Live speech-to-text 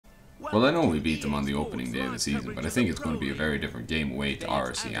Well, I know we beat them on the opening day of the season, but I think it's going to be a very different game away to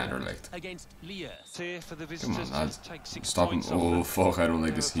RSC Anderlecht. Come on, lads. Stop him. Oh, fuck, I don't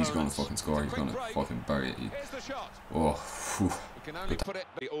like this. He's going to fucking score. He's going to fucking bury it. Oh, phew.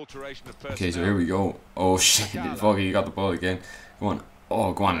 Okay, so here we go. Oh, shit. Fuck, he got the ball again. Come on.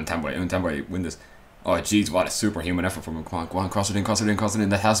 Oh, go on, Tamboy, win this. Oh, jeez, what a superhuman effort from him. Come on, go on, cross it in, cross it in, cross it in.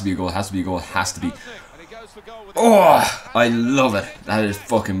 That has to be a goal, has to be a goal, has to be. Oh, I love it. That is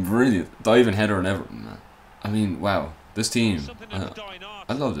fucking brilliant. Diving header and Everton, man. I mean, wow. This team.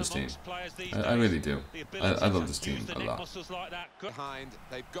 I love this team. I really do. I love this team a lot.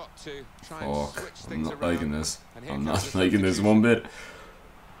 Fuck. I'm not liking this. I'm not liking this one bit.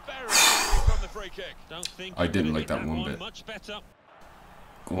 I didn't like that one bit.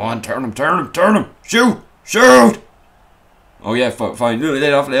 Go on, turn him, turn him, turn him! Shoot! Shoot! Oh yeah, fine.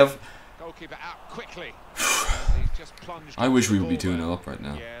 Lay off, lay off. I wish we would be 2-0 up right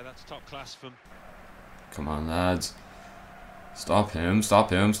now. Come on, lads. Stop him, stop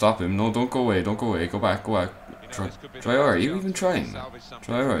him, stop him. No, don't go away, don't go away. Go back, go back. Try, are you even trying?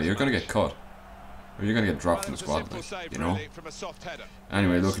 Try, you're gonna get cut. Or you're gonna get dropped from the squad, like, you know?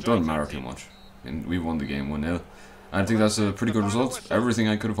 Anyway, look, it doesn't matter too much. And we won the game 1-0. I think that's a pretty good result. Everything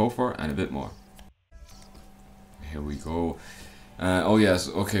I could have hoped for, and a bit more. Here we go. Oh yes,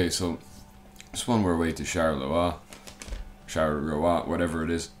 okay, so this one we're away to Charleroi, whatever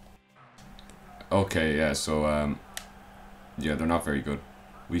it is. Okay, yeah, so yeah, they're not very good.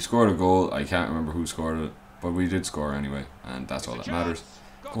 We scored a goal. I can't remember who scored it, but we did score anyway, and that's all that matters.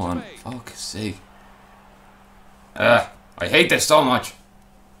 Go on, fuck's sake. I hate this so much.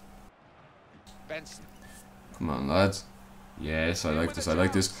 Come on, lads. Yes, I like this, I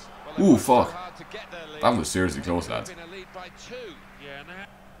like this. Ooh, fuck. That was seriously close, lads.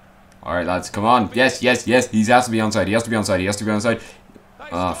 Alright, lads, come on. Yes, yes, yes. He has to be onside, he has to be onside, he has to be onside.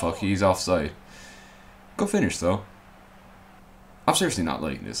 Ah, fuck, he's offside. Go finish, though. I'm seriously not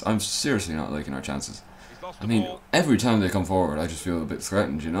liking this. I'm seriously not liking our chances. I mean, every time they come forward, I just feel a bit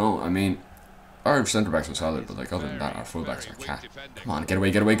threatened, you know? I mean, our centre-backs are solid, but, like, other than that, our full-backs are cat. Come on, get away,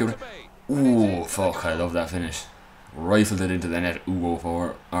 get away, get away. Ooh, fuck, I love that finish. Rifled it into the net. Ooh,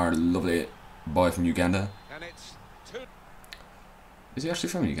 for our lovely boy from Uganda. Is he actually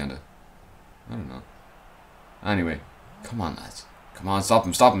from Uganda? I don't know. Anyway, come on, lads. Come on, stop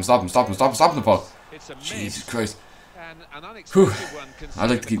him, stop him, stop him, stop him, stop him, stop the puck. Jesus Christ. Whew. I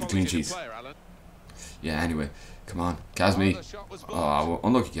like to keep the clean sheets. Yeah, anyway. Come on, Kazmi. Oh,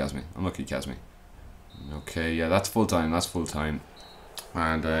 unlucky Kazmi. Unlucky Kazmi. Okay, yeah, that's full time, that's full time.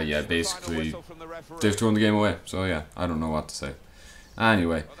 And yeah, basically they've thrown the game away. So yeah, I don't know what to say.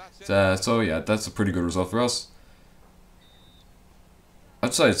 Anyway, so yeah, that's a pretty good result for us. I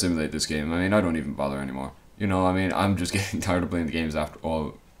decided to simulate this game. I mean, I don't even bother anymore. You know, I mean, I'm just getting tired of playing the games after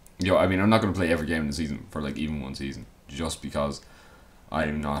all. You know, I mean, I'm not going to play every game in the season for like even one season, just because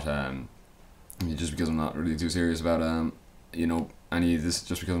I'm not just because I'm not really too serious about you know, any of this.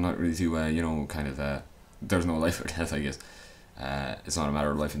 Just because I'm not really too you know, kind of there's no life or death, I guess. It's not a matter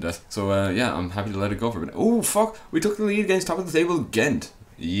of life and death. So yeah, I'm happy to let it go for a minute. Oh fuck, we took the lead against top of the table Ghent.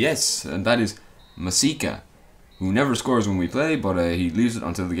 Yes, and that is Masika, who never scores when we play, but he leaves it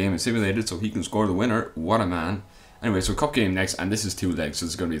until the game is simulated so he can score the winner. What a man. Anyway, so cup game next, and this is 2 legs, so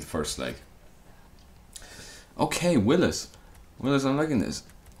this is going to be the first leg. Okay, Willis, I'm liking this.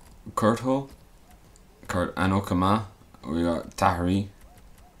 Kurt Anokama, we got Tahari.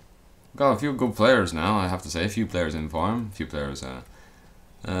 Got a few good players now, I have to say. A few players in form, a few players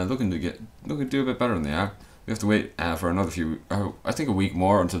looking to do a bit better than they are. We have to wait for another few, I think a week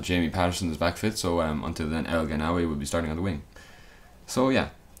more until Jamie Patterson is back fit. So until then, El Ganawi will be starting on the wing. So yeah,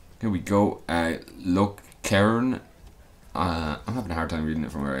 here we go. Look, Karen. I'm having a hard time reading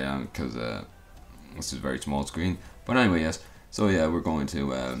it from where I am because this is a very small screen. But anyway, yes. So yeah, we're going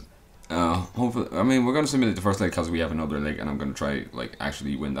to. Hopefully, I mean, we're going to simulate the first leg because we have another leg, and I'm going to try like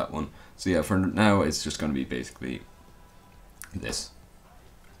actually win that one. So yeah, for now it's just going to be basically this.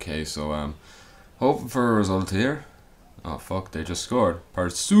 Okay, so hoping for a result here. Oh fuck, they just scored.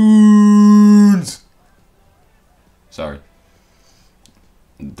 Parsoons. Sorry.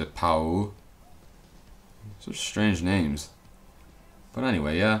 The Pau. Such strange names. But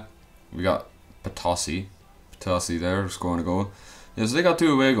anyway, yeah, we got Patossi there scoring a goal. Yeah, so they got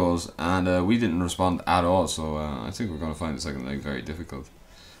 2 away goals, and we didn't respond at all, so I think we're going to find the second leg very difficult,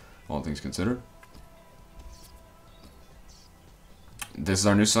 all things considered. This is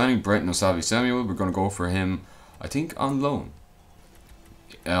our new signing, Brighton Osavi Samuel. We're going to go for him, I think, on loan.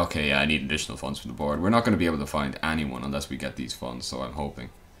 Okay, yeah, I need additional funds for the board. We're not going to be able to find anyone unless we get these funds, so I'm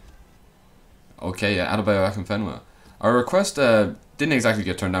hoping. Okay, yeah, Adebayo Akinfenwa. Our request didn't exactly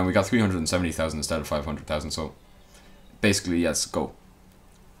get turned down. We got 370,000 instead of 500,000. So basically, yes, go.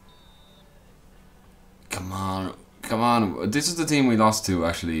 Come on, come on. This is the team we lost to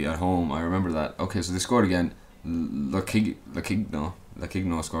actually at home. I remember that. Okay, so they scored again. Lacigno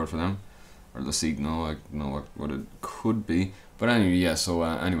scored for them, or Lacigno. I don't know what it could be. But anyway, yeah. So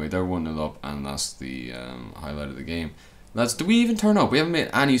anyway, they're 1-0 up, and that's the highlight of the game. Lads, did we even turn up? We haven't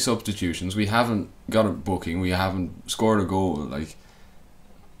made any substitutions. We haven't got a booking. We haven't scored a goal. Like,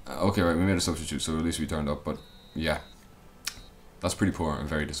 okay, right, we made a substitute, so at least we turned up. But yeah, that's pretty poor and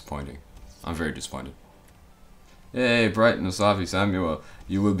very disappointing. I'm very disappointed. Hey, Brighton Asafi Samuel,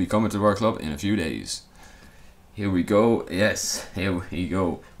 you will be coming to our club in a few days. Here we go. Yes, here we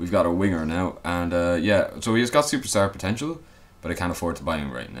go. We've got a winger now, and yeah, so he's got superstar potential, but I can't afford to buy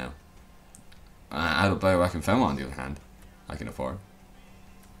him right now. I'll buy Akinfenwa on the other hand. I can afford.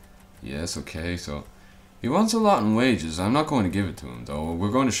 Yes, okay, so he wants a lot in wages. I'm not going to give it to him though.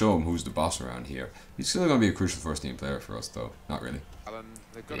 We're going to show him who's the boss around here. He's still going to be a crucial first team player for us though. Not really.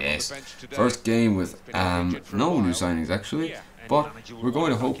 Yes, first game with no new signings actually, but we're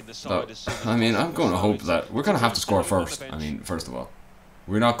going to hope that, I mean, I'm going to hope that we're going to have to score first. I mean, first of all,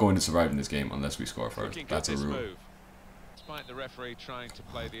 we're not going to survive in this game unless we score first. That's a rule. Despite the referee trying to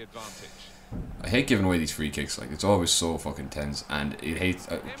play the advantage. I hate giving away these free kicks, like it's always so fucking tense, and it hates.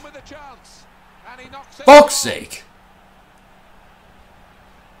 Fuck's sake!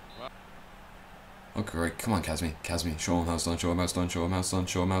 Okay, right, come on, Kazmi. Kazmi, show him how it's done, show him how it's done, show him how it's done,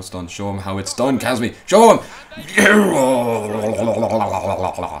 show him how it's done, show him how it's done, Kazmi! Show him!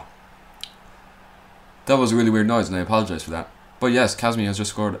 That was a really weird noise, and I apologise for that. But yes, Kazmi has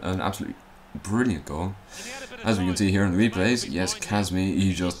just scored an absolutely brilliant goal. As we can see here in the replays, yes, Kazmi,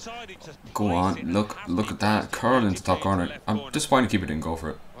 he just, go on, look at that, curl into top corner. I'm disappointed keeper didn't go for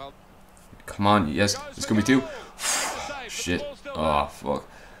it. Come on, yes, this could be two. Shit, oh, fuck.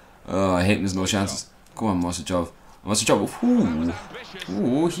 I hate there's no chances. Go on, Masachov. Masachov,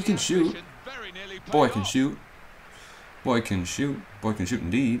 ooh, he can shoot. Boy can shoot. Boy can shoot. Boy can shoot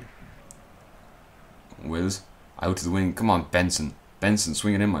indeed. Wills, out to the wing. Come on, Benson. Benson,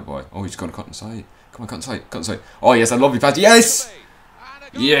 swing it in, my boy. Oh, he's going to cut inside. Come on, cut inside, cut inside. Oh, yes, that lovely pass. Yes!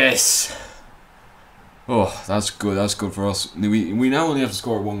 Yes! Oh, that's good for us. We now only have to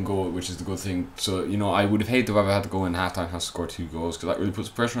score one goal, which is the good thing. So, you know, I would have hated to have had to go in half-time and have to score 2 goals, because that really puts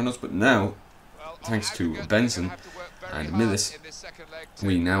pressure on us. But now, thanks to Benson and Millis,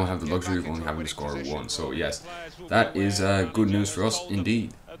 we now have the luxury of only having to score 1. So, yes, that is good news for us,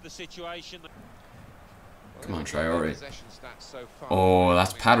 indeed. Come on, Traore. Oh,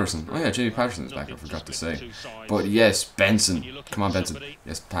 that's Patterson. Oh yeah, Jamie Patterson is back, I forgot to say. But yes, Benson. Come on, Benson.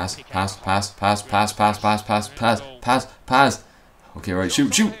 Yes, pass. Okay, right,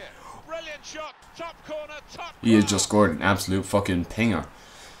 shoot. He has just scored an absolute fucking pinger.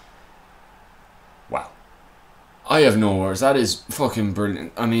 Wow. I have no words. That is fucking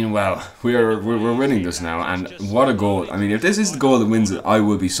brilliant. I mean, well, we're winning this now, and what a goal. I mean, if this is the goal that wins it, I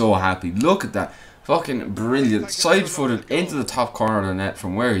will be so happy. Look at that. Fucking brilliant. Side-footed into the top corner of the net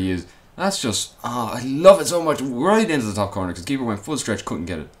from where he is. That's just, I love it so much. Right into the top corner because the keeper went full stretch, couldn't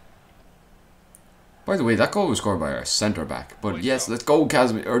get it. By the way, that goal was scored by our centre-back. But yes, let's go,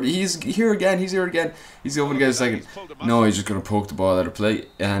 Casimir. Or he's here again. He's here again. He's going to get a second. No, he's just going to poke the ball out of play.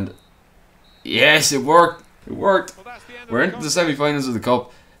 And yes, it worked. It worked. We're into the semi-finals of the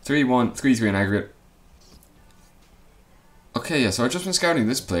cup. 3-1, 3-3 in aggregate. Okay, yeah, so I've just been scouting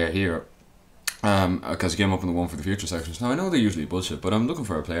this player here. Because he came up in the one for the future sections. Now I know they're usually bullshit, but I'm looking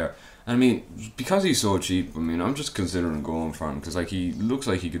for a player. And I mean, because he's so cheap, I mean, I'm just considering going for him because like he looks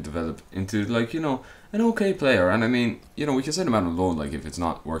like he could develop into like, you know, an okay player. And I mean, you know, we can send him out on loan like if it's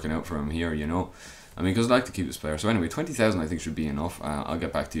not working out for him here, you know. I mean, because I like to keep this player. So anyway, 20,000 I think should be enough. I'll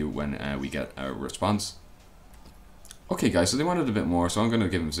get back to you when we get a response. Okay, guys, so they wanted a bit more, so I'm going to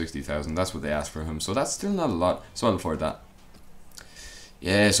give him 60,000. That's what they asked for him. So that's still not a lot. So I'll afford that.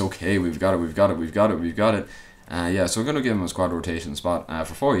 Yes, okay, we've got it. Yeah, so we're going to give him a squad rotation spot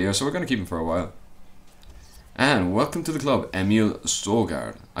for 4 years, so we're going to keep him for a while. And welcome to the club, Emil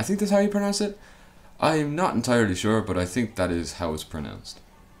Sogard. I think that's how you pronounce it. I'm not entirely sure, but I think that is how it's pronounced.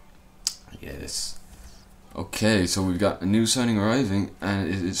 Yes. Okay, so we've got a new signing arriving, and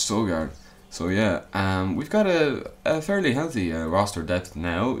it's Sogard. So yeah, we've got a fairly healthy roster depth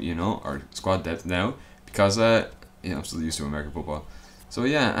now, you know, or squad depth now, because yeah, I'm still used to American football. So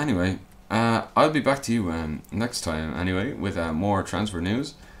yeah, anyway, I'll be back to you next time anyway with more transfer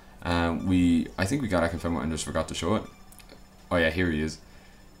news. I think we got Akinfenwa and just forgot to show it. Oh yeah, here he is.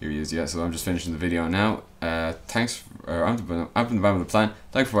 Yeah, so I'm just finishing the video now. Thanks, I'm the bottom of the plan.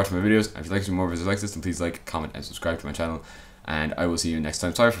 Thanks for watching my videos. If you'd like to see more videos like this, then please like, comment, and subscribe to my channel. and I will see you next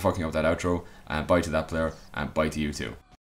time. Sorry for fucking up that outro, and bye to that player, and bye to you too.